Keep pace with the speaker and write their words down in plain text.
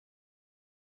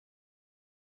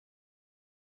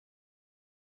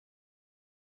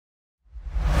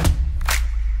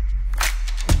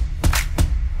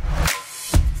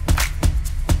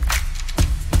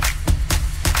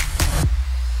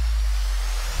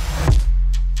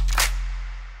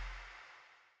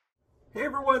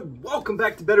everyone, welcome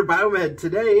back to Better Biomed.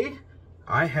 Today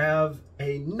I have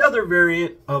another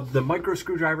variant of the micro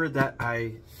screwdriver that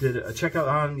I did a checkout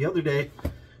on the other day.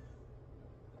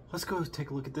 Let's go take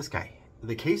a look at this guy.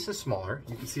 The case is smaller,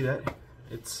 you can see that.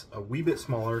 It's a wee bit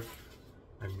smaller.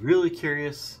 I'm really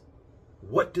curious,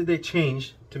 what did they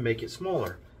change to make it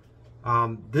smaller?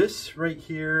 This right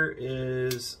here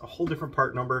is a whole different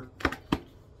part number.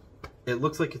 It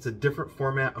looks like it's a different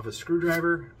format of a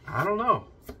screwdriver. I don't know.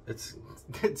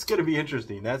 It's going to be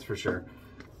interesting, that's for sure.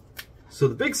 So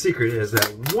the big secret is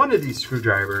that one of these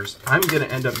screwdrivers I'm going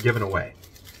to end up giving away.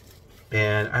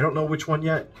 And I don't know which one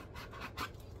yet.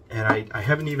 And I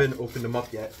haven't even opened them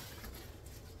up yet.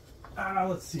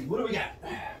 Let's see, what do we got?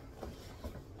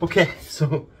 Okay,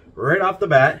 so right off the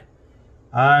bat,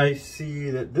 I see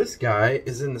that this guy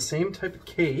is in the same type of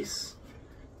case.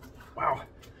 Wow.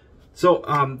 So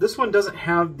this one doesn't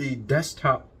have the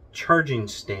desktop charging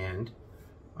stand.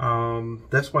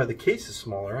 That's why the case is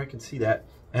smaller, I can see that.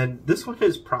 And this one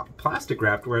is plastic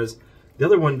wrapped, whereas the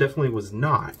other one definitely was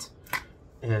not.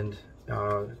 And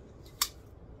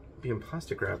being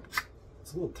plastic wrapped,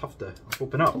 it's a little tough to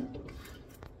open up.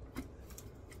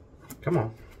 Come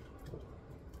on.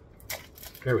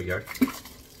 There we go.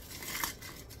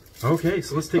 Okay,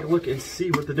 so let's take a look and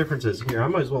see what the difference is. Here, I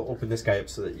might as well open this guy up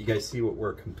so that you guys see what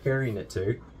we're comparing it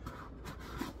to.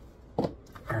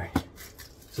 Alright,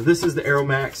 so this is the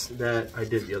ArrowMax that I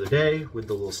did the other day with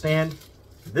the little stand.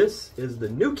 This is the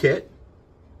new kit.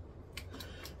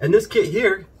 And this kit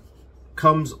here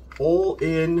comes all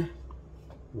in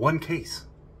one case.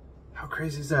 How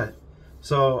crazy is that?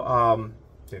 So,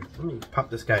 here, let me pop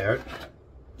this guy out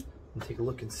and take a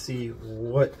look and see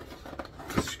what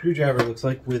the screwdriver looks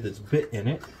like with its bit in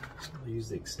it. I'll use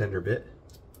the extender bit.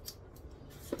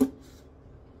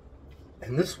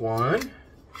 And this one,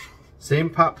 same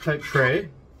pop type tray,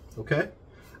 okay?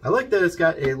 I like that it's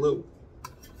got a little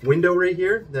window right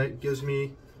here that gives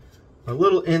me a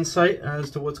little insight as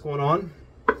to what's going on.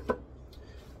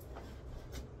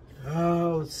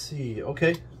 Let's see,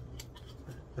 okay.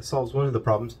 That solves one of the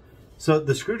problems. So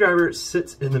the screwdriver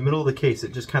sits in the middle of the case.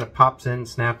 It just kind of pops in,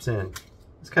 snaps in.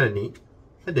 It's kind of neat.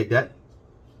 I dig that.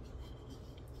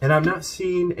 And I'm not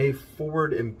seeing a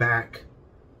forward and back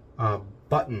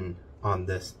button on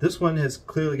this. This one has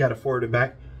clearly got a forward and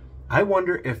back. I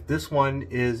wonder if this one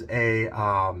is a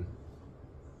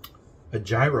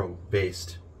gyro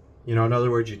based. You know, in other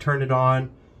words, you turn it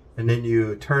on and then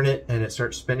you turn it and it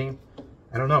starts spinning.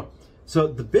 I don't know. So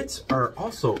the bits are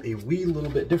also a wee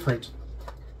little bit different.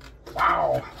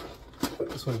 Wow.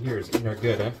 This one here is in there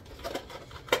good, eh?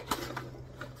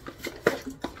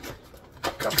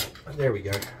 There we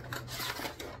go.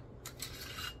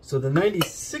 So the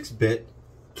 96-bit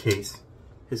case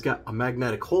has got a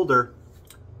magnetic holder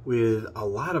with a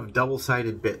lot of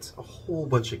double-sided bits, a whole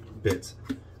bunch of bits.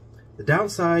 The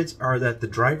downsides are that the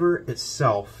driver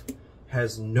itself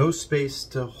has no space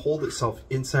to hold itself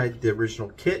inside the original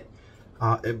kit.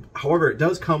 However, it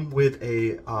does come with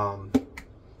a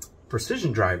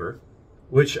precision driver,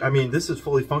 which, I mean, this is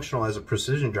fully functional as a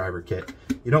precision driver kit.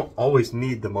 You don't always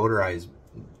need the motorized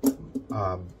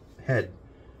head,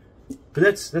 but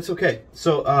that's okay.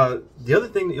 So the other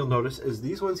thing that you'll notice is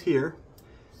these ones here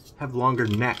have longer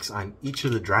necks on each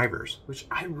of the drivers, which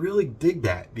I really dig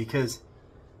that, because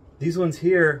these ones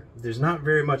here, there's not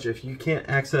very much, if you can't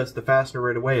access the fastener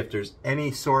right away, if there's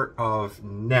any sort of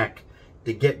neck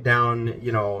to get down,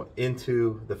 you know,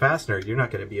 into the fastener, you're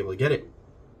not going to be able to get it.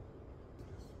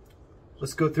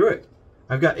 Let's go through it.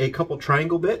 I've got a couple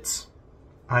triangle bits.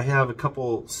 I have a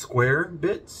couple square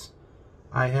bits.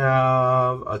 I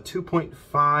have a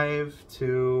 2.5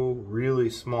 to really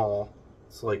small.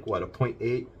 It's like what, a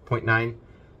 0.8,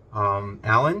 0.9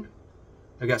 Allen.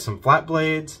 I've got some flat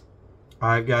blades.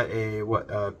 I've got a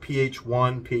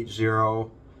PH1, PH0,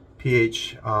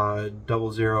 PH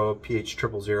 00, PH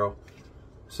 000.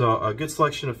 So a good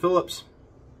selection of Phillips.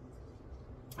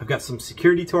 I've got some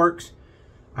security Torx.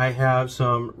 I have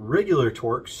some regular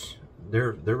Torx.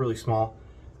 They're really small.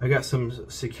 I got some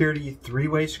security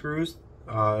three-way screws,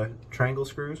 triangle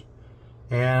screws,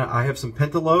 and I have some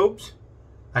pentalobes.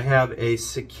 I have a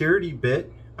security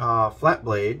bit, flat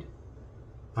blade.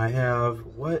 I have,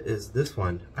 what is this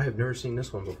one? I have never seen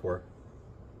this one before.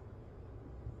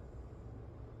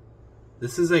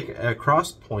 This is a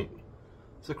cross point.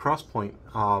 It's a cross point.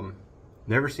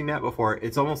 Never seen that before.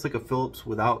 It's almost like a Phillips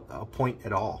without a point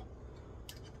at all.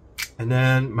 And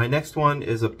then my next one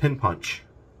is a pin punch.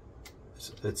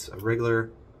 It's a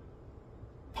regular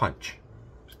punch.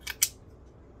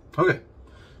 Okay,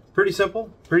 pretty simple,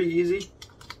 pretty easy.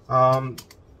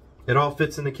 It all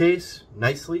fits in the case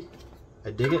nicely.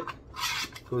 I dig it.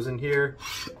 goes in here,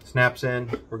 snaps in,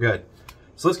 we're good.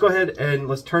 So let's go ahead and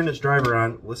let's turn this driver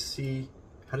on. Let's see,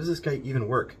 how does this guy even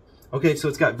work? Okay, so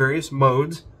it's got various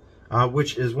modes,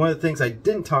 which is one of the things I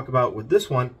didn't talk about with this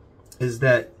one, is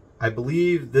that I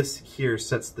believe this here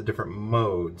sets the different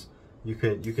modes. You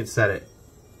can set it.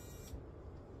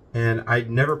 And I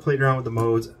never played around with the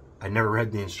modes. I never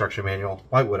read the instruction manual.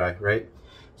 Why would I, right?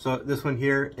 So this one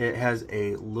here, it has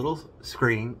a little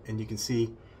screen, and you can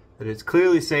see that it's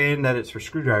clearly saying that it's for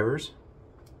screwdrivers.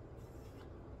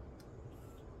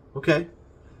 Okay.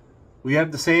 We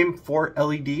have the same 4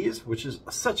 LEDs, which is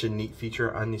such a neat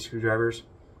feature on these screwdrivers.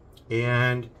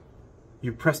 And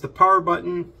you press the power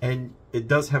button, and it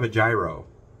does have a gyro.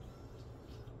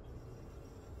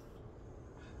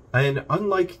 And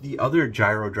unlike the other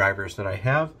gyro drivers that I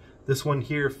have, this one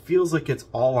here feels like it's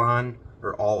all on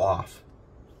or all off.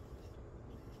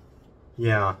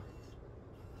 Yeah.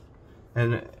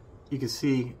 And you can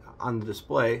see on the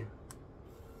display,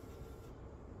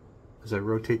 as I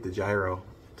rotate the gyro,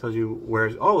 it tells you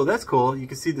where's, oh, that's cool. You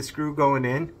can see the screw going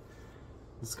in.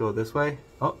 Let's go this way.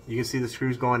 Oh, you can see the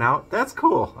screws going out. That's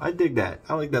cool. I dig that.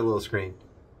 I like that little screen.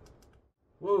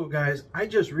 Whoa, guys, I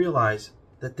just realized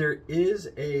that there is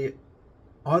a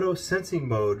auto sensing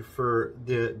mode for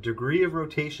the degree of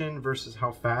rotation versus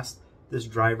how fast this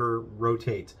driver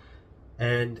rotates.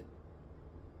 And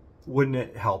wouldn't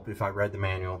it help if I read the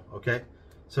manual? Okay,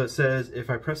 so it says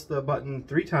if I press the button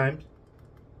 3 times,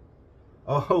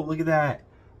 oh, look at that.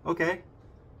 Okay,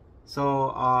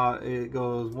 so it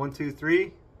goes 1, 2,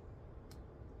 3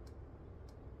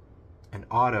 and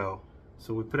auto.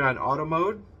 So we put it on auto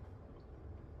mode.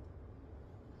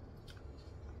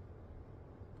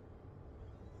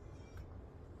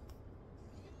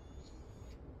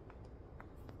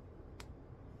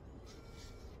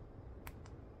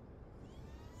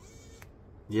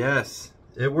 Yes,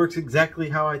 it works exactly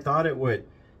how I thought it would.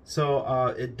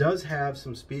 So it does have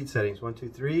some speed settings. 1, 2,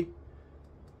 3.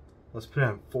 Let's put it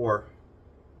on 4.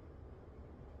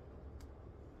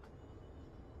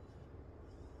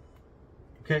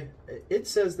 Okay, it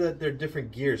says that they're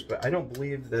different gears, but I don't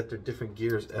believe that they're different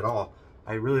gears at all.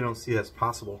 I really don't see that's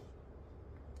possible.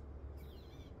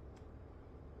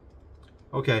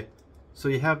 Okay, so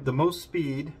you have the most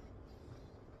speed,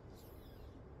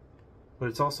 but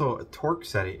it's also a torque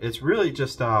setting. It's really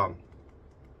just, I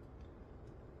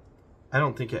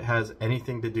don't think it has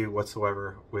anything to do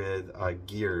whatsoever with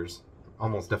gears.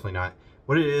 Almost definitely not.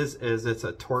 What it is it's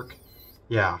a torque,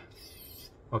 yeah.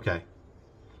 Okay.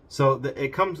 So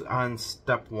it comes on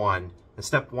step 1, and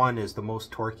step 1 is the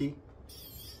most torquey.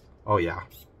 Oh yeah,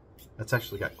 that's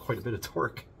actually got quite a bit of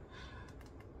torque.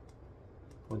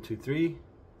 1, 2, 3,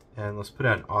 and let's put it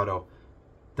on auto.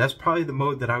 That's probably the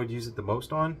mode that I would use it the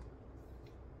most on.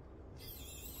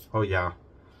 Oh yeah.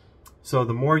 So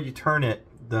the more you turn it,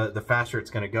 the faster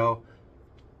it's going to go.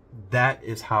 That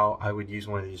is how I would use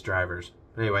one of these drivers.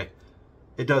 But anyway,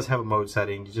 it does have a mode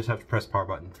setting. You just have to press the power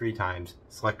button 3 times,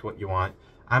 select what you want.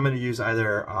 I'm going to use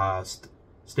either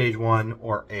stage 1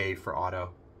 or A for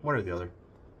auto, one or the other.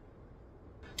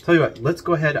 Tell you what, let's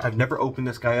go ahead. I've never opened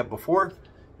this guy up before.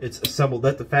 It's assembled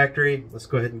at the factory. Let's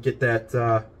go ahead and get that,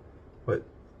 what,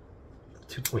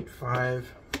 2.5?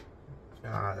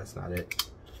 Ah, that's not it.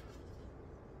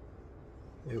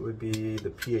 It would be the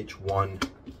PH1.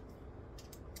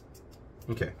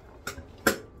 Okay.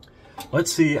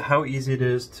 Let's see how easy it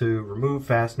is to remove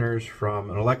fasteners from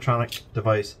an electronic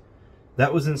device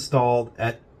that was installed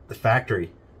at the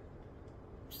factory.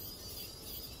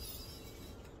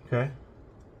 Okay.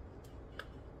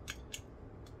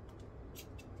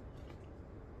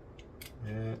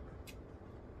 Yeah.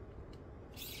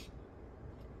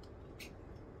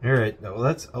 All right. Well,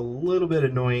 that's a little bit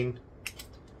annoying,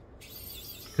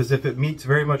 because if it meets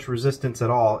very much resistance at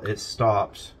all, it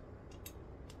stops.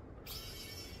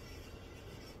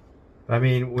 I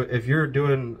mean, if you're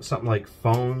doing something like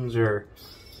phones or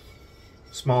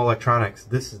small electronics,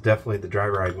 this is definitely the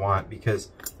driver I'd want, because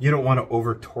you don't want to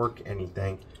over torque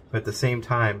anything, but at the same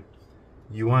time,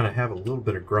 you want to have a little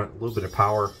bit of grunt, a little bit of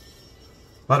power.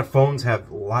 A lot of phones have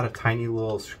a lot of tiny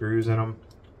little screws in them.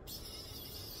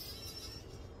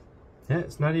 Yeah,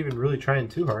 it's not even really trying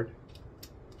too hard.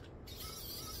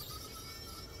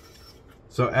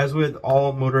 So as with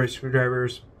all motorized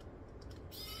screwdrivers,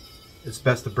 it's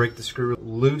best to break the screw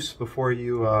loose before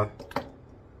you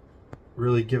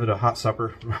really give it a hot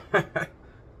supper.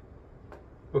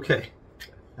 Okay,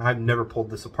 I've never pulled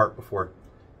this apart before,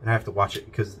 and I have to watch it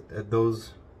because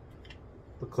those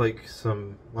look like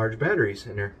some large batteries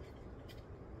in there.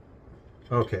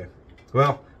 Okay,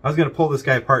 well, I was going to pull this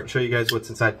guy apart and show you guys what's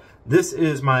inside. This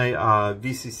is my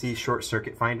VCC short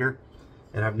circuit finder.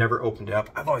 and I've never opened it up.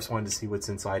 I've always wanted to see what's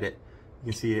inside it.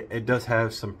 You can see it does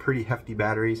have some pretty hefty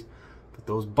batteries, but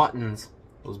those buttons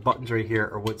right here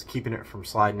are what's keeping it from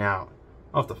sliding out.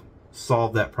 I'll have to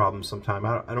solve that problem sometime.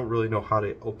 I don't really know how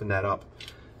to open that up.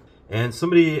 And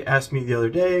somebody asked me the other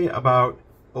day about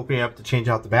opening up to change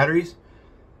out the batteries.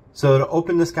 So to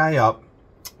open this guy up,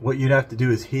 what you'd have to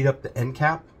do is heat up the end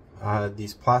cap.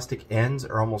 These plastic ends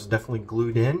are almost definitely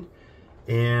glued in.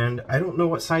 And I don't know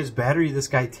what size battery this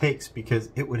guy takes, because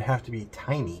it would have to be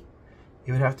tiny.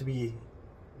 It would have to be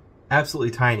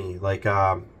absolutely tiny, like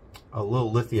a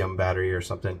little lithium battery or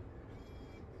something.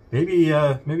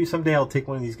 Maybe someday I'll take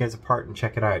one of these guys apart and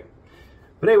check it out.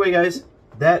 But anyway, guys,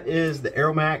 that is the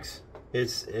ArrowMax.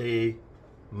 It's a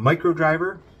micro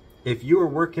driver. If you are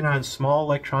working on small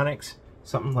electronics,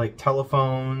 something like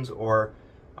telephones or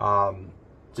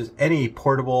just any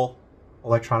portable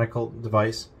electronic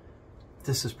device,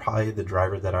 this is probably the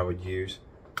driver that I would use.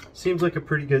 Seems like a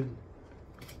pretty good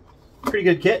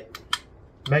kit.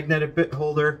 Magnetic bit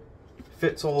holder,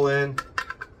 fits all in.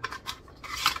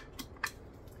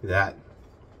 Look at that.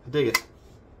 I dig it.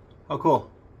 Oh,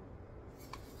 cool.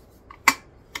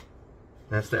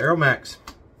 That's the ArrowMax.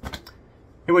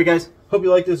 Anyway, guys, hope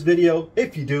you like this video.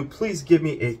 If you do, please give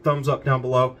me a thumbs up down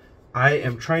below. I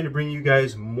am trying to bring you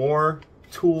guys more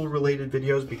tool-related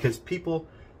videos because people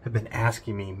have been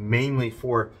asking me mainly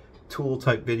for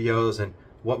tool-type videos and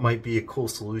what might be a cool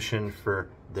solution for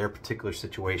their particular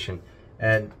situation.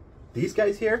 And these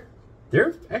guys here,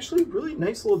 they're actually really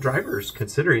nice little drivers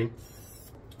considering.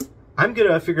 I'm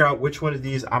gonna figure out which one of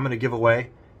these I'm gonna give away,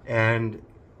 and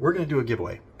we're gonna do a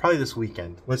giveaway probably this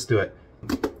weekend. Let's do it.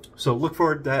 So look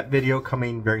forward to that video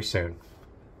coming very soon.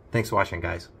 Thanks for watching,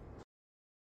 guys.